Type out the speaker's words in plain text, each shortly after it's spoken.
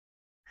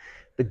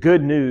The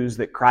good news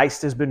that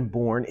Christ has been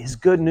born is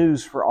good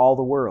news for all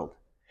the world.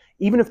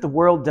 Even if the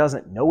world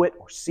doesn't know it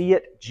or see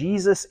it,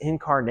 Jesus'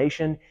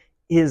 incarnation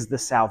is the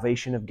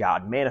salvation of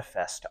God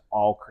manifest to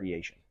all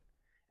creation.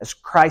 As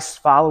Christ's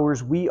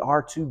followers, we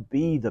are to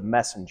be the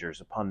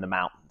messengers upon the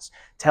mountains,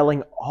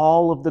 telling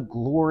all of the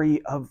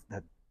glory of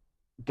the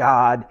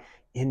God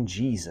in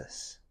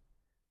Jesus.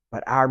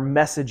 But our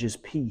message is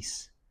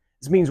peace.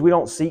 This means we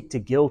don't seek to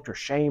guilt or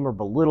shame or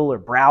belittle or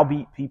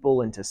browbeat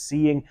people into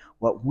seeing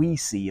what we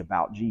see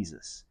about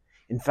Jesus.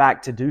 In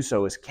fact, to do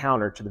so is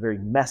counter to the very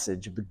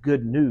message of the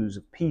good news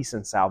of peace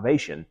and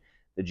salvation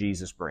that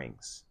Jesus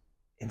brings.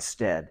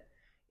 Instead,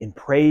 in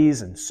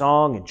praise and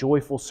song and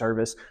joyful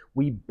service,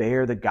 we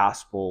bear the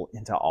gospel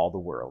into all the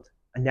world,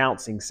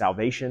 announcing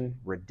salvation,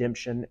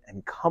 redemption,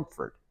 and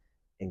comfort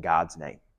in God's name.